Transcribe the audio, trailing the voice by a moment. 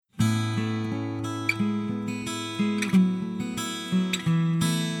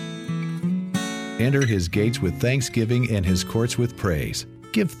Enter His gates with thanksgiving and His courts with praise.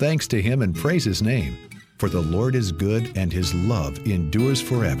 Give thanks to Him and praise His name. For the Lord is good and His love endures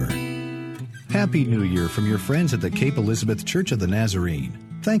forever. Happy New Year from your friends at the Cape Elizabeth Church of the Nazarene.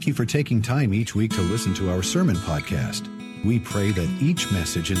 Thank you for taking time each week to listen to our sermon podcast. We pray that each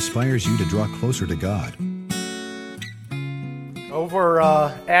message inspires you to draw closer to God.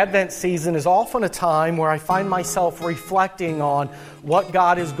 Advent season is often a time where I find myself reflecting on what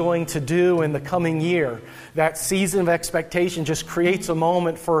God is going to do in the coming year. That season of expectation just creates a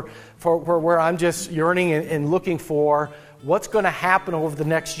moment for where I'm just yearning and looking for what's going to happen over the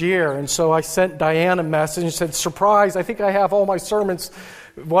next year. And so I sent Diane a message and said, surprise, I think I have all my sermons,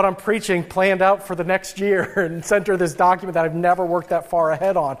 what I'm preaching, planned out for the next year, and sent her this document that I've never worked that far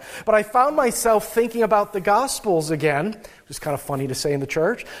ahead on. But I found myself thinking about the Gospels again, which is kind of funny to say in the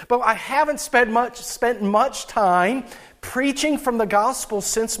church, but I haven't spent much time preaching from the Gospel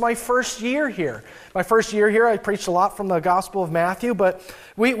since my first year here. My first year here, I preached a lot from the Gospel of Matthew, but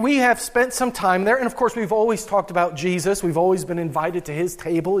we have spent some time there. And of course, we've always talked about Jesus. We've always been invited to His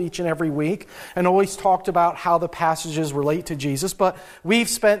table each and every week and always talked about how the passages relate to Jesus. But we've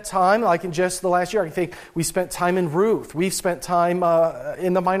spent time, like in just the last year, I think we spent time in Ruth. We've spent time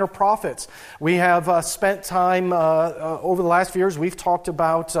in the Minor Prophets. We have spent time over the last few years. We've talked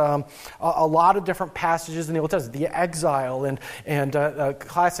about a lot of different passages in the Old Testament, the exile and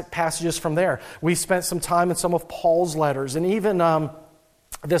classic passages from there. We've spent some time in some of Paul's letters, and even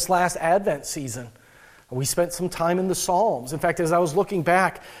this last Advent season, we spent some time in the Psalms. In fact, as I was looking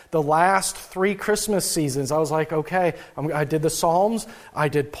back, the last 3 Christmas seasons, I was like, okay, I did the Psalms, I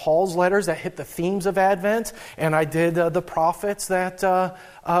did Paul's letters that hit the themes of Advent, and I did the prophets that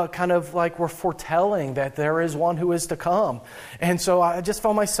kind of like were foretelling that there is one who is to come. And so I just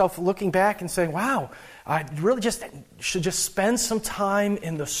found myself looking back and saying, wow, I really should spend some time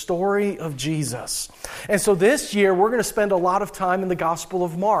in the story of Jesus. And so this year, we're going to spend a lot of time in the Gospel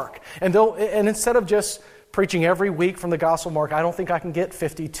of Mark. And instead of just preaching every week from the Gospel of Mark, I don't think I can get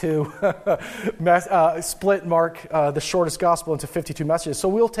 52, split Mark, the shortest Gospel, into 52 messages. So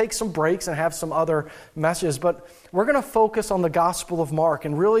we'll take some breaks and have some other messages. But we're going to focus on the Gospel of Mark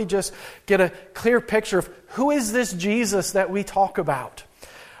and really just get a clear picture of who is this Jesus that we talk about.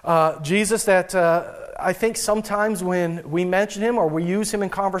 Jesus that I think sometimes when we mention Him or we use Him in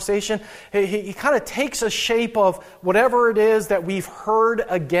conversation, he kind of takes a shape of whatever it is that we've heard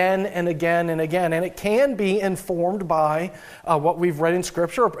again and again and again. And it can be informed by what we've read in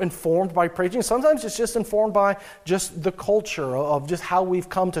Scripture, or informed by preaching. Sometimes it's just informed by just the culture of just how we've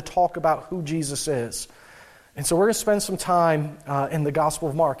come to talk about who Jesus is. And so we're going to spend some time in the Gospel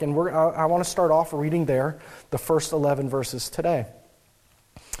of Mark. And I want to start off reading there the first 11 verses today.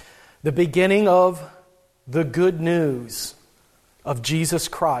 The beginning of the good news of Jesus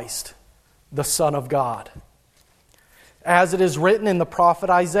Christ, the Son of God. As it is written in the prophet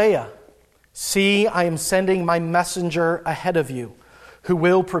Isaiah, "See, I am sending my messenger ahead of you, who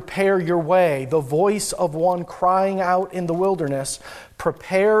will prepare your way, the voice of one crying out in the wilderness,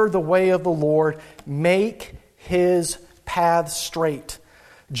 prepare the way of the Lord, make His paths straight."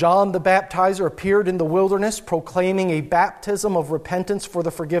 John the Baptizer appeared in the wilderness proclaiming a baptism of repentance for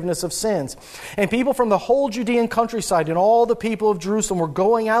the forgiveness of sins. And people from the whole Judean countryside and all the people of Jerusalem were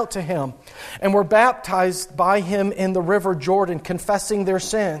going out to Him and were baptized by Him in the river Jordan, confessing their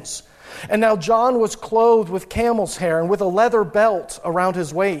sins. And now John was clothed with camel's hair and with a leather belt around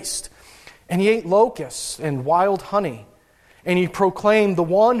his waist. And he ate locusts and wild honey. And he proclaimed, "The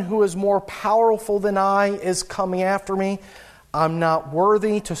one who is more powerful than I is coming after me. I'm not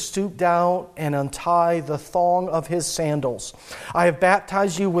worthy to stoop down and untie the thong of His sandals. I have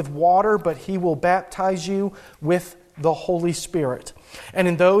baptized you with water, but He will baptize you with the Holy Spirit." And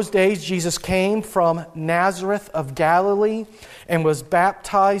in those days, Jesus came from Nazareth of Galilee and was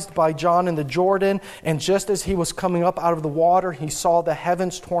baptized by John in the Jordan. And just as He was coming up out of the water, He saw the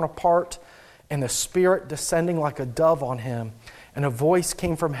heavens torn apart and the Spirit descending like a dove on Him. And a voice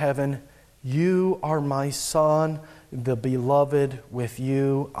came from heaven, "You are my Son, the beloved, with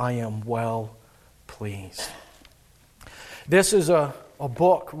you I am well pleased." This is a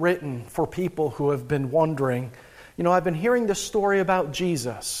book written for people who have been wondering, I've been hearing this story about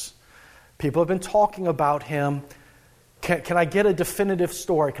Jesus. People have been talking about Him. Can I get a definitive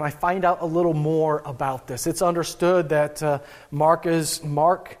story? Can I find out a little more about this? It's understood that Mark,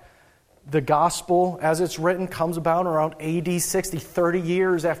 the Gospel, as it's written, comes about around AD 60, 30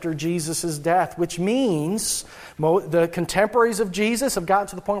 years after Jesus' death, which means the contemporaries of Jesus have gotten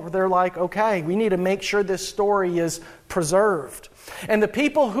to the point where they're like, okay, we need to make sure this story is preserved. And the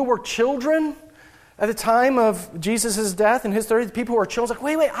people who were children At the time of Jesus' death and his 30, people who are children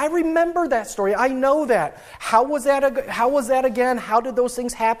like, wait, I remember that story. I know that. How was that again? How did those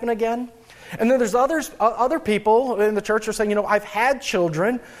things happen again? And then there's other people in the church who are saying, I've had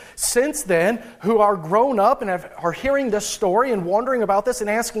children since then who are grown up and are hearing this story and wondering about this and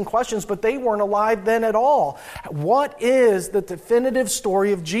asking questions, but they weren't alive then at all. What is the definitive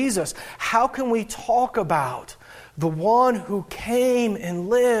story of Jesus? How can we talk about the one who came and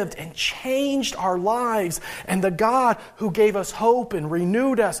lived and changed our lives, and the God who gave us hope and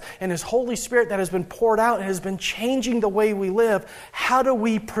renewed us, and His Holy Spirit that has been poured out and has been changing the way we live? How do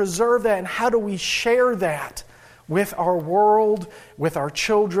we preserve that, and how do we share that with our world, with our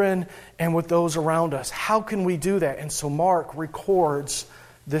children, and with those around us? How can we do that? And so Mark records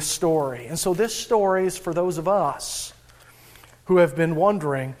this story. And so this story is for those of us who have been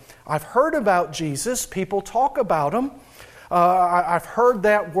wondering, I've heard about Jesus. People talk about Him. I've heard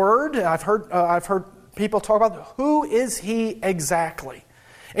that word. I've heard people talk about who is He exactly.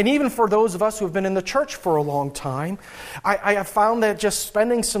 And even for those of us who have been in the church for a long time, I have found that just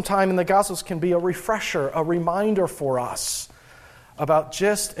spending some time in the Gospels can be a refresher, a reminder for us about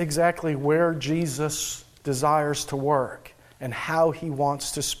just exactly where Jesus desires to work and how He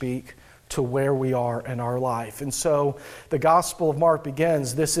wants to speak to where we are in our life. And so the Gospel of Mark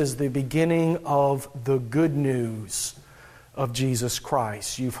begins. This is the beginning of the good news of Jesus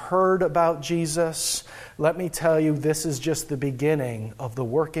Christ. You've heard about Jesus. Let me tell you, this is just the beginning of the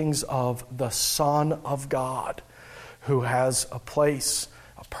workings of the Son of God, who has a place,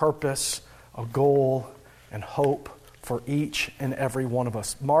 a purpose, a goal, and hope for each and every one of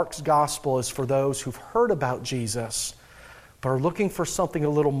us. Mark's Gospel is for those who've heard about Jesus, but are looking for something a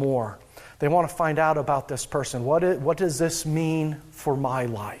little more. They want to find out about this person. What does this mean for my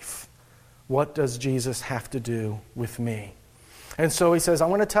life? What does Jesus have to do with me? And so he says, I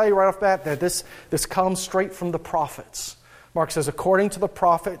want to tell you right off the bat that this comes straight from the prophets. Mark says, according to the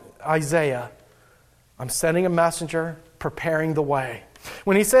prophet Isaiah, I'm sending a messenger, preparing the way.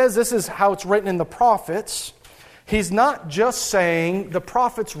 When he says this is how it's written in the prophets, he's not just saying the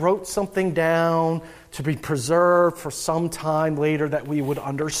prophets wrote something down to be preserved for some time later that we would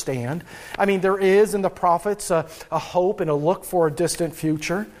understand. I mean, there is in the prophets a hope and a look for a distant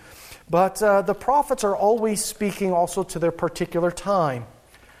future. But the prophets are always speaking also to their particular time,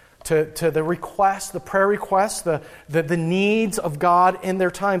 to the requests, the prayer requests, the needs of God in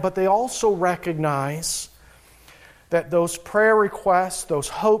their time. But they also recognize that those prayer requests, those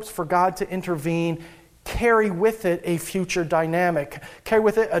hopes for God to intervene, carry with it a future dynamic, carry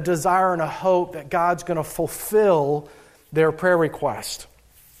with it a desire and a hope that God's going to fulfill their prayer request.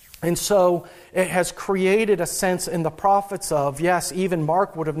 And so it has created a sense in the prophets of, yes, even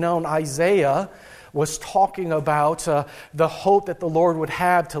Mark would have known Isaiah was talking about the hope that the Lord would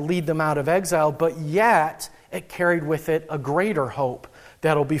have to lead them out of exile, but yet it carried with it a greater hope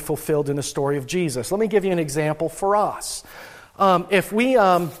that'll be fulfilled in the story of Jesus. Let me give you an example for us.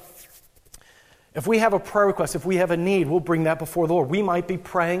 If we have a prayer request, if we have a need, we'll bring that before the Lord. We might be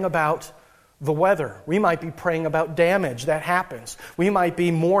praying about the weather. We might be praying about damage that happens. We might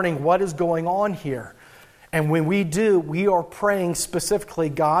be mourning what is going on here. And when we do, we are praying specifically,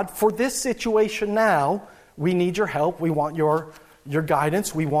 God, for this situation now, we need your help. We want your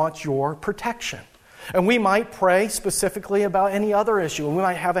guidance. We want your protection. And we might pray specifically about any other issue. And we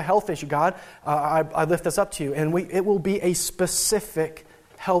might have a health issue. God, I lift this up to you. And it will be a specific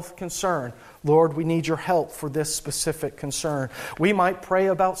health concern. Lord, we need your help for this specific concern. We might pray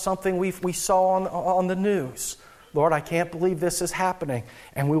about something we saw on the news. Lord, I can't believe this is happening.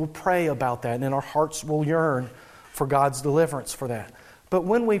 And we will pray about that. And then our hearts will yearn for God's deliverance for that. But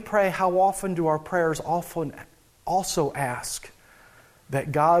when we pray, how often do our prayers often also ask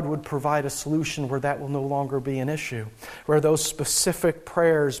that God would provide a solution where that will no longer be an issue? Where those specific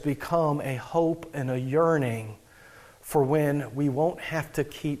prayers become a hope and a yearning for when we won't have to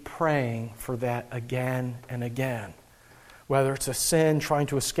keep praying for that again and again. Whether it's a sin trying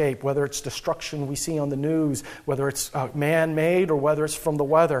to escape, whether it's destruction we see on the news, whether it's man-made or whether it's from the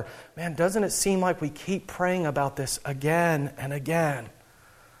weather. Man, doesn't it seem like we keep praying about this again and again?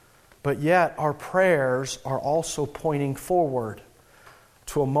 But yet our prayers are also pointing forward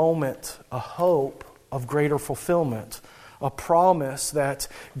to a moment, a hope of greater fulfillment. A promise that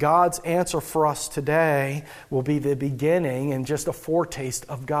God's answer for us today will be the beginning and just a foretaste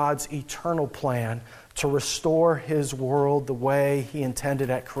of God's eternal plan to restore His world the way He intended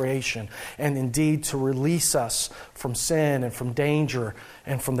at creation, and indeed to release us from sin and from danger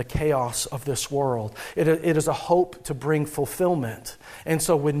and from the chaos of this world. It is a hope to bring fulfillment. And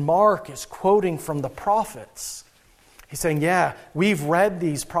so when Mark is quoting from the prophets, He's saying, yeah, we've read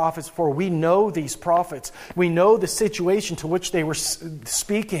these prophets before. We know these prophets. We know the situation to which they were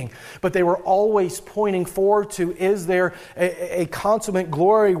speaking. But they were always pointing forward to, is there a consummate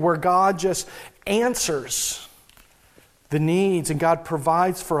glory where God just answers the needs and God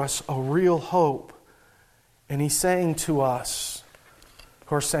provides for us a real hope? And He's saying to us,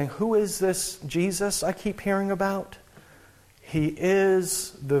 who are saying, who is this Jesus I keep hearing about? He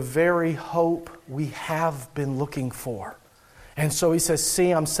is the very hope we have been looking for. And so He says,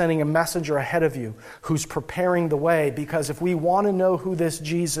 see, I'm sending a messenger ahead of you who's preparing the way, because if we want to know who this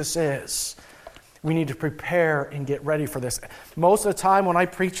Jesus is, we need to prepare and get ready for this. Most of the time when I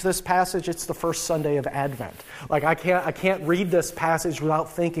preach this passage, it's the first Sunday of Advent. Like I can't read this passage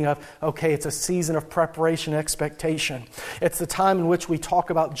without thinking of, okay, it's a season of preparation and expectation. It's the time in which we talk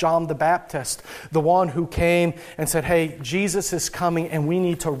about John the Baptist, the one who came and said, hey, Jesus is coming and we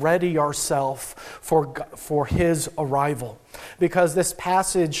need to ready ourselves for His arrival. Because this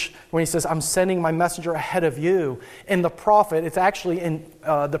passage, when He says, I'm sending my messenger ahead of you, in the prophet, it's actually in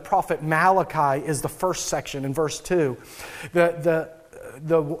the prophet Malachi is the first section in verse 2.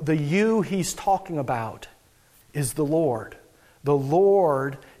 The you He's talking about is the Lord. The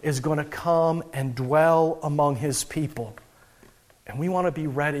Lord is going to come and dwell among His people. And we want to be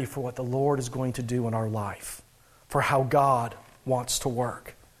ready for what the Lord is going to do in our life, for how God wants to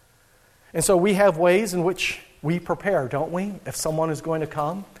work. And so we have ways in which we prepare, don't we? If someone is going to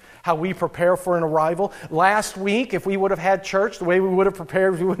come, how we prepare for an arrival. Last week, if we would have had church, the way we would have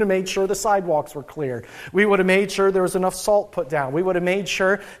prepared, we would have made sure the sidewalks were cleared. We would have made sure there was enough salt put down. We would have made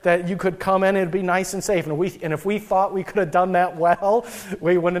sure that you could come in and it'd be nice and safe. And if we thought we could have done that well,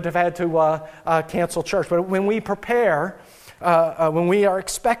 we wouldn't have had to cancel church. But when we prepare, when we are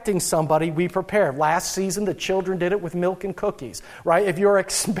expecting somebody, we prepare. Last season, the children did it with milk and cookies, right? If you're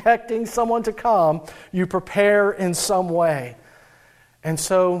expecting someone to come, you prepare in some way. And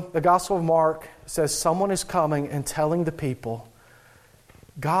so the Gospel of Mark says someone is coming and telling the people,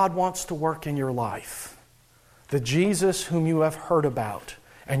 God wants to work in your life. The Jesus whom you have heard about,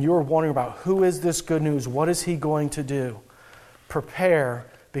 and you're wondering about, who is this good news? What is He going to do? Prepare,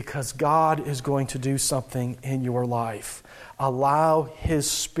 because God is going to do something in your life. Allow His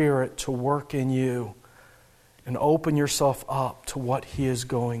Spirit to work in you and open yourself up to what He is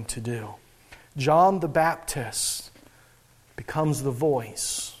going to do. John the Baptist becomes the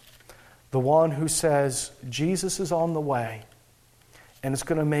voice, the one who says, Jesus is on the way, and it's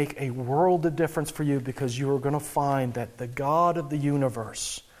going to make a world of difference for you, because you are going to find that the God of the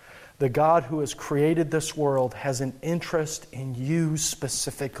universe, the God who has created this world, has an interest in you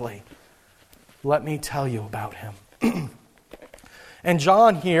specifically. Let me tell you about Him. And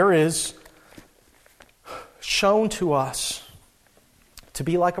John here is shown to us to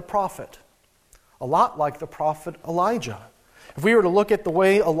be like a prophet, a lot like the prophet Elijah. If we were to look at the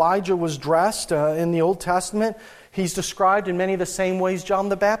way Elijah was dressed in the Old Testament, he's described in many of the same ways John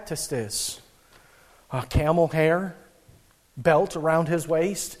the Baptist is. Camel hair, belt around his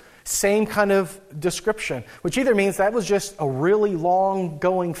waist, same kind of description, which either means that was just a really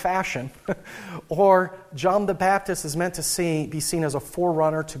long-going fashion, or John the Baptist is meant to be seen as a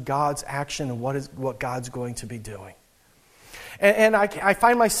forerunner to God's action and what God's going to be doing. And I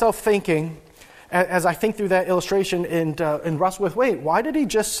find myself thinking, as I think through that illustration and wrestle with, wait, why did he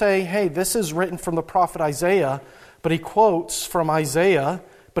just say, hey, this is written from the prophet Isaiah, but he quotes from Isaiah,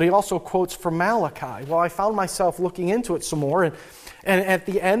 but he also quotes from Malachi? Well, I found myself looking into it some more, and at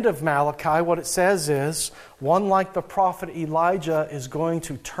the end of Malachi, what it says is, one like the prophet Elijah is going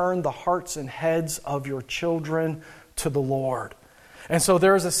to turn the hearts and heads of your children to the Lord. And so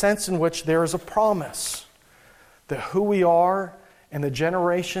there is a sense in which there is a promise that who we are and the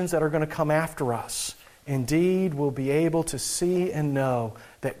generations that are going to come after us indeed will be able to see and know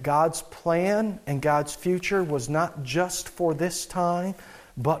that God's plan and God's future was not just for this time,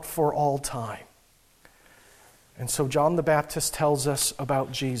 but for all time. And so John the Baptist tells us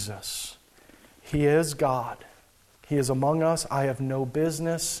about Jesus. He is God. He is among us. I have no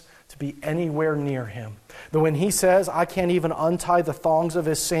business to be anywhere near Him. Though when He says, I can't even untie the thongs of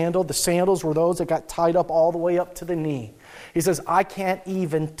His sandal, the sandals were those that got tied up all the way up to the knee. He says, I can't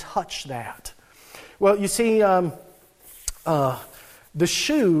even touch that. Well, you see, the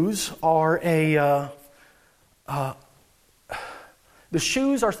shoes are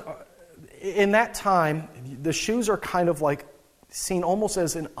in that time, the shoes are kind of like seen almost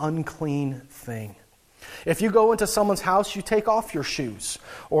as an unclean thing. If you go into someone's house, you take off your shoes.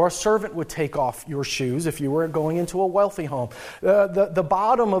 Or a servant would take off your shoes if you were going into a wealthy home. The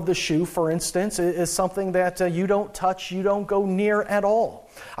bottom of the shoe, for instance, is something that you don't touch, you don't go near at all.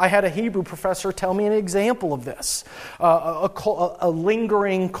 I had a Hebrew professor tell me an example of this, a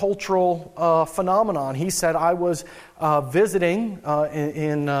lingering cultural phenomenon. He said, I was visiting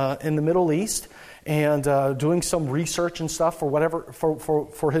in the Middle East and doing some research and stuff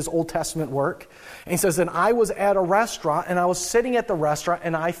for his Old Testament work. And he says, and I was at a restaurant, and I was sitting at the restaurant,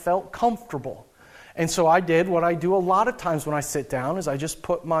 and I felt comfortable. And so I did what I do a lot of times when I sit down, is I just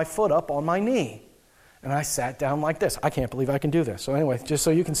put my foot up on my knee. And I sat down like this. I can't believe I can do this. So anyway, just so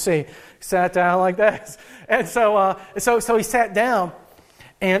you can see, sat down like this. And so he sat down,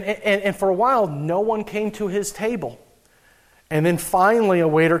 and for a while, no one came to his table. And then finally, a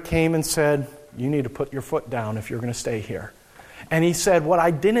waiter came and said, you need to put your foot down if you're going to stay here. And he said, what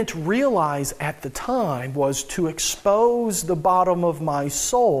I didn't realize at the time was to expose the bottom of my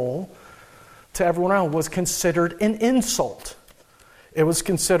soul to everyone else was considered an insult. It was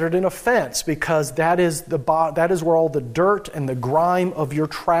considered an offense because that is where all the dirt and the grime of your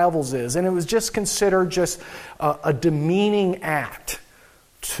travels is. And it was just considered just a demeaning act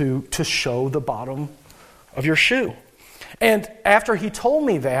to show the bottom of your shoe. And after he told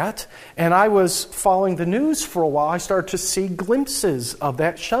me that, and I was following the news for a while, I started to see glimpses of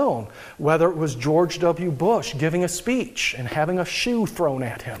that shown. Whether it was George W. Bush giving a speech and having a shoe thrown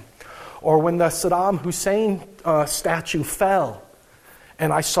at him, or when the Saddam Hussein statue fell,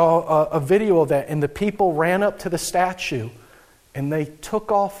 and I saw a video of that, and the people ran up to the statue, and they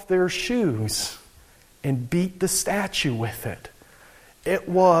took off their shoes and beat the statue with it. It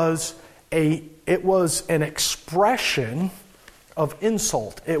was an expression of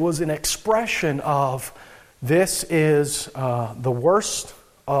insult. It was an expression of, this is the worst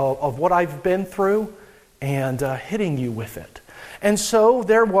of what I've been through, and hitting you with it. And so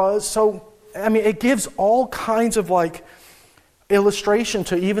it gives all kinds of illustration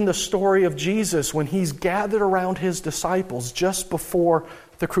to even the story of Jesus when he's gathered around his disciples just before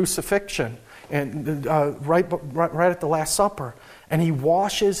the crucifixion and right at the Last Supper. And he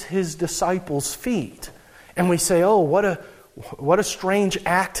washes his disciples' feet. And we say, oh, what a strange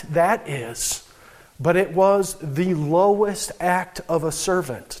act that is. But it was the lowest act of a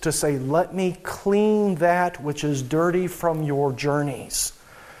servant to say, let me clean that which is dirty from your journeys.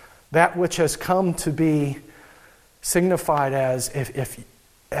 That which has come to be signified as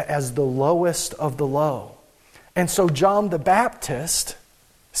the lowest of the low. And so John the Baptist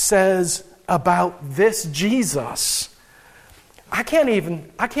says about this Jesus, I can't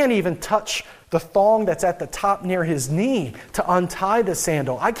even touch the thong that's at the top near his knee to untie the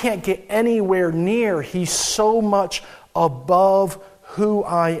sandal. I can't get anywhere near. He's so much above who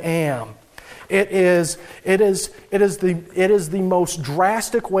I am. It is the most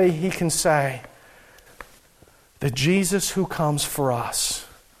drastic way he can say that Jesus who comes for us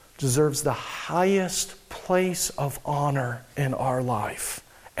deserves the highest place of honor in our life.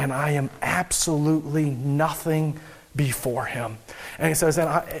 And I am absolutely nothing before him. And he says,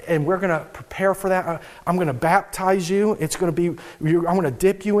 and we're going to prepare for that. I'm going to baptize you. It's going to be, I'm going to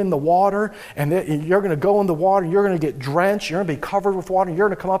dip you in the water, and you're going to go in the water, you're going to get drenched, you're going to be covered with water, and you're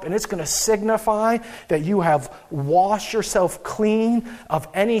going to come up, and it's going to signify that you have washed yourself clean of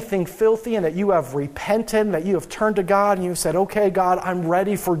anything filthy, and that you have repented, and that you have turned to God, and you've said, okay, God, I'm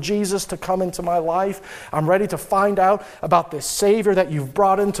ready for Jesus to come into my life. I'm ready to find out about this Savior that you've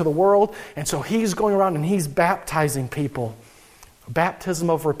brought into the world. And so he's going around and he's baptizing people. Baptism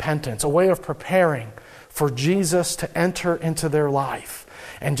of repentance, a way of preparing for Jesus to enter into their life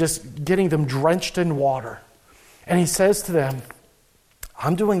and just getting them drenched in water. And he says to them,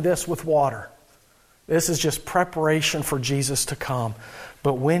 I'm doing this with water. This is just preparation for Jesus to come.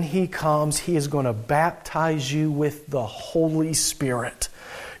 But when he comes, he is going to baptize you with the Holy Spirit.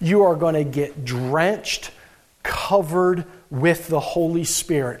 You are going to get drenched, covered with the Holy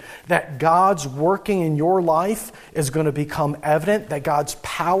Spirit. That God's working in your life is going to become evident. That God's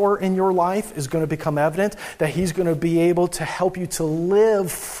power in your life is going to become evident. That he's going to be able to help you to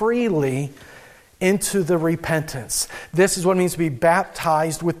live freely into the repentance. This is what it means to be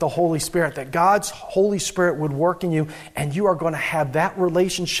baptized with the Holy Spirit. That God's Holy Spirit would work in you, and you are going to have that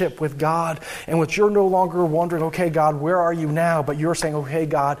relationship with God, in which you're no longer wondering, okay, God, where are you now? But you're saying, okay,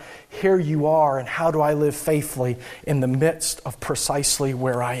 God, here you are, and how do I live faithfully in the midst of precisely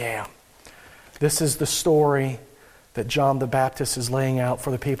where I am? This is the story that John the Baptist is laying out for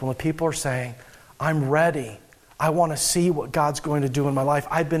the people. And the people are saying, I'm ready. I want to see what God's going to do in my life.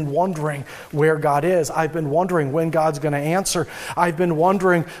 I've been wondering where God is. I've been wondering when God's going to answer. I've been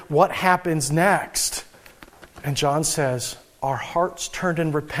wondering what happens next. And John says, our hearts turned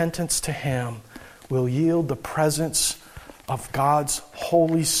in repentance to Him will yield the presence of God's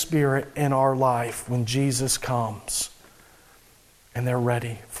Holy Spirit in our life when Jesus comes. And they're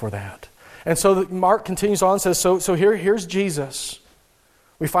ready for that. And so Mark continues on and says, so here's Jesus.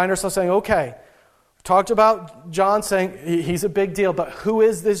 We find ourselves saying, okay, talked about John saying he's a big deal, but who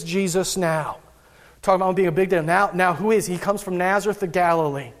is this Jesus now? Talking about him being a big deal. Now who is he? He comes from Nazareth of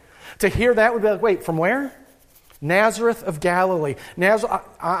Galilee. To hear that would be like, wait, from where? Nazareth of Galilee.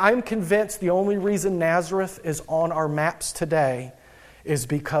 I'm convinced the only reason Nazareth is on our maps today is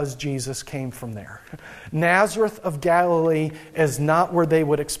because Jesus came from there. Nazareth of Galilee is not where they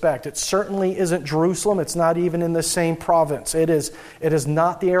would expect. It certainly isn't Jerusalem. It's not even in the same province. It is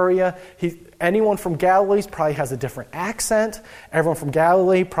not the area. Anyone from Galilee probably has a different accent. Everyone from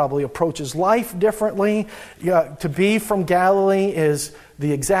Galilee probably approaches life differently. To be from Galilee is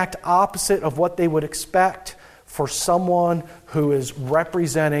the exact opposite of what they would expect for someone who is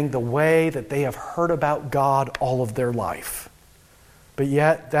representing the way that they have heard about God all of their life. But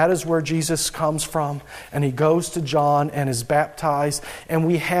yet, that is where Jesus comes from, and He goes to John and is baptized, and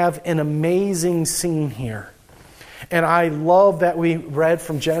we have an amazing scene here. And I love that we read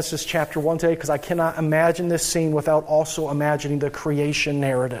from Genesis chapter 1 today, because I cannot imagine this scene without also imagining the creation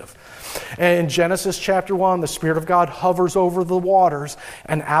narrative. And in Genesis chapter 1, the Spirit of God hovers over the waters,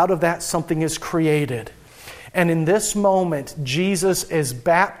 and out of that something is created. And in this moment, Jesus is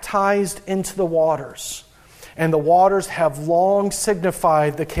baptized into the waters. And the waters have long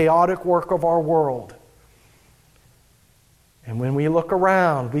signified the chaotic work of our world. And when we look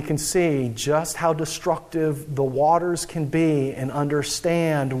around, we can see just how destructive the waters can be and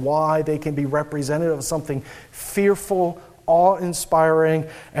understand why they can be representative of something fearful, awe-inspiring,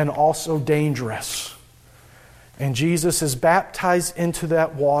 and also dangerous. And Jesus is baptized into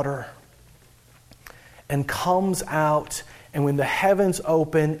that water and comes out, and when the heavens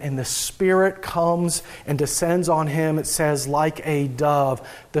open and the Spirit comes and descends on Him, it says, like a dove.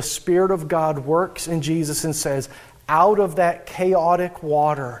 The Spirit of God works in Jesus and says, out of that chaotic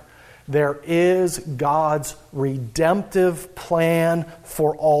water, there is God's redemptive plan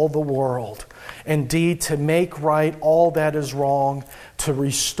for all the world. Indeed, to make right all that is wrong, to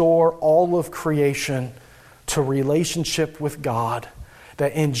restore all of creation to relationship with God.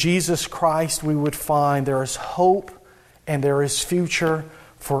 That in Jesus Christ we would find there is hope and there is future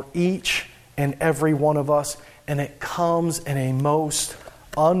for each and every one of us. And it comes in a most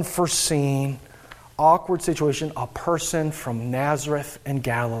unforeseen, awkward situation. A person from Nazareth in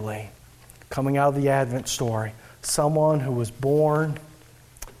Galilee, coming out of the Advent story. Someone who was born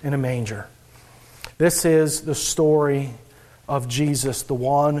in a manger. This is the story of Jesus, the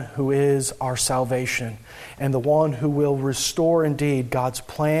one who is our salvation, and the one who will restore indeed God's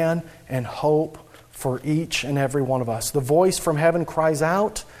plan and hope for each and every one of us. The voice from heaven cries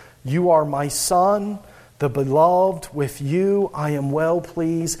out, "You are my Son, the beloved. With you I am well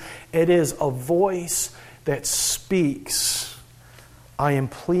pleased." It is a voice that speaks, "I am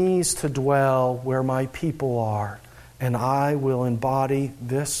pleased to dwell where my people are, and I will embody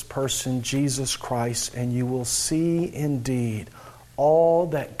this person, Jesus Christ, and you will see indeed all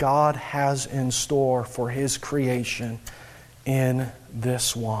that God has in store for His creation in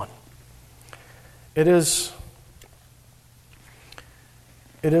this one." It is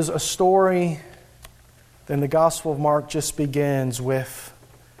a story, then the Gospel of Mark just begins with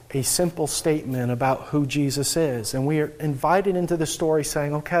a simple statement about who Jesus is. And we are invited into the story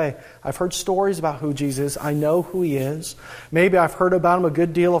saying, okay, I've heard stories about who Jesus is. I know who He is. Maybe I've heard about Him a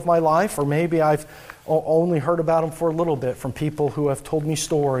good deal of my life, or maybe I've only heard about Him for a little bit from people who have told me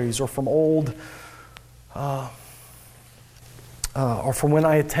stories, or from old, or from when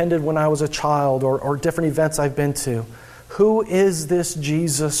I attended when I was a child, or different events I've been to. Who is this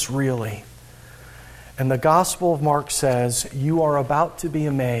Jesus really? And the Gospel of Mark says, you are about to be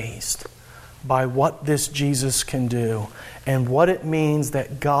amazed by what this Jesus can do and what it means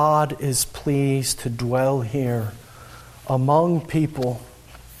that God is pleased to dwell here among people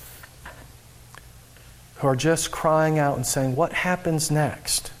who are just crying out and saying, what happens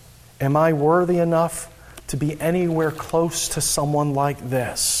next? Am I worthy enough to be anywhere close to someone like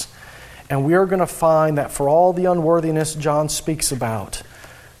this? And we are going to find that for all the unworthiness John speaks about,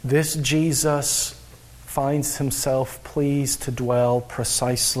 this Jesus finds Himself pleased to dwell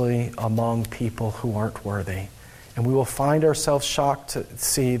precisely among people who aren't worthy. And we will find ourselves shocked to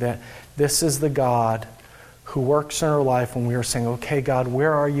see that this is the God who works in our life when we are saying, okay, God,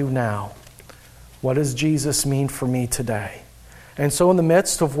 where are you now? What does Jesus mean for me today? And so in the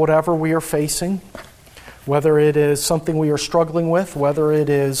midst of whatever we are facing, whether it is something we are struggling with, whether it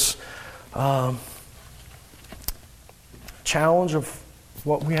is challenge of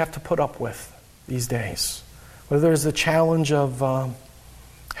what we have to put up with these days. Whether there's the challenge of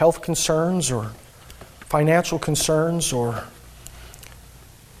health concerns or financial concerns or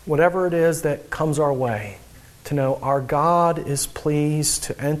whatever it is that comes our way, to know our God is pleased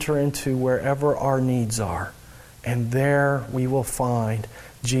to enter into wherever our needs are. And there we will find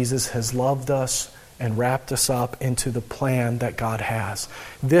Jesus has loved us and wrapped us up into the plan that God has.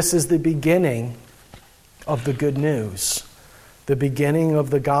 This is the beginning of the good news. The beginning of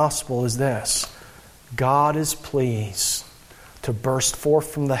the gospel is this: God is pleased to burst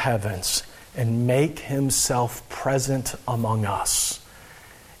forth from the heavens and make Himself present among us.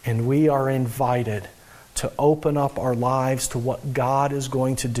 And we are invited to open up our lives to what God is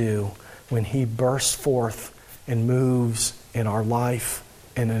going to do when He bursts forth and moves in our life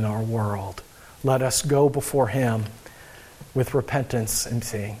and in our world. Let us go before Him with repentance and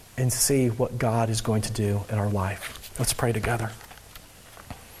see what God is going to do in our life. Let's pray together.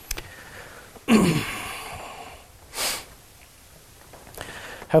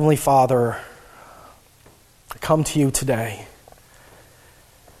 Heavenly Father, I come to You today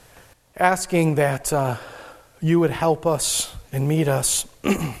asking that You would help us and meet us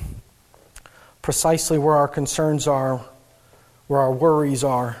precisely where our concerns are, where our worries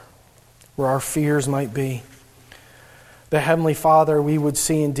are, where our fears might be. That, Heavenly Father, we would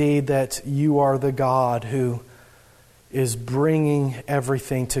see indeed that You are the God who is bringing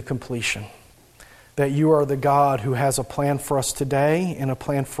everything to completion. That You are the God who has a plan for us today and a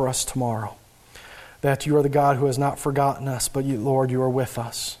plan for us tomorrow. That You are the God who has not forgotten us, but You, Lord, You are with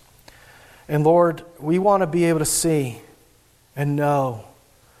us. And Lord, we want to be able to see and know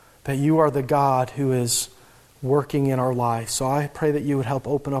that You are the God who is working in our lives. So I pray that You would help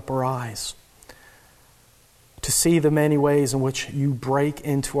open up our eyes to see the many ways in which You break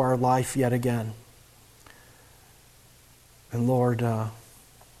into our life yet again. And Lord, I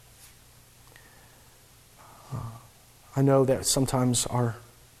know that sometimes our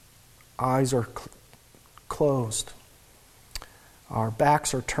eyes are closed, our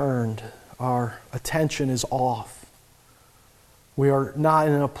backs are turned, our attention is off. We are not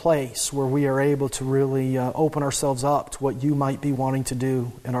in a place where we are able to really open ourselves up to what You might be wanting to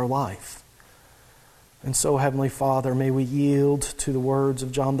do in our life. And so, Heavenly Father, may we yield to the words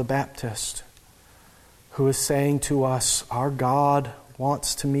of John the Baptist, who is saying to us, our God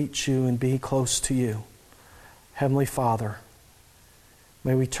wants to meet You and be close to You. Heavenly Father,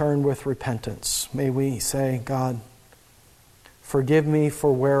 may we turn with repentance. May we say, God, forgive me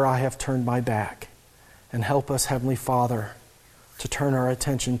for where I have turned my back, and help us, Heavenly Father, to turn our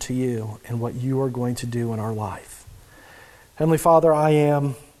attention to You and what You are going to do in our life. Heavenly Father, I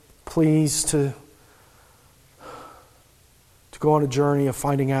am pleased to go on a journey of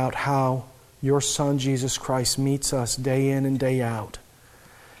finding out how Your Son, Jesus Christ, meets us day in and day out.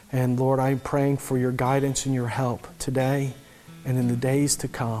 And Lord, I'm praying for Your guidance and Your help today and in the days to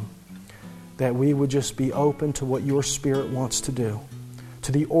come, that we would just be open to what Your Spirit wants to do,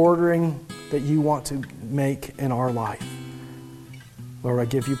 to the ordering that You want to make in our life. Lord, I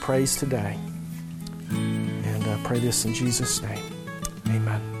give You praise today, and I pray this in Jesus' name.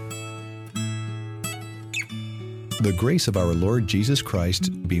 Amen. The grace of our Lord Jesus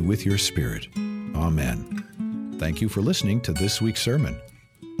Christ be with your spirit. Amen. Thank you for listening to this week's sermon.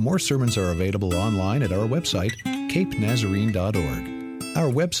 More sermons are available online at our website, capenazarene.org.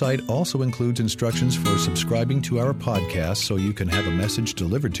 Our website also includes instructions for subscribing to our podcast so you can have a message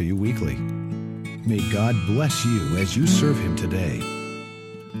delivered to you weekly. May God bless you as you serve Him today.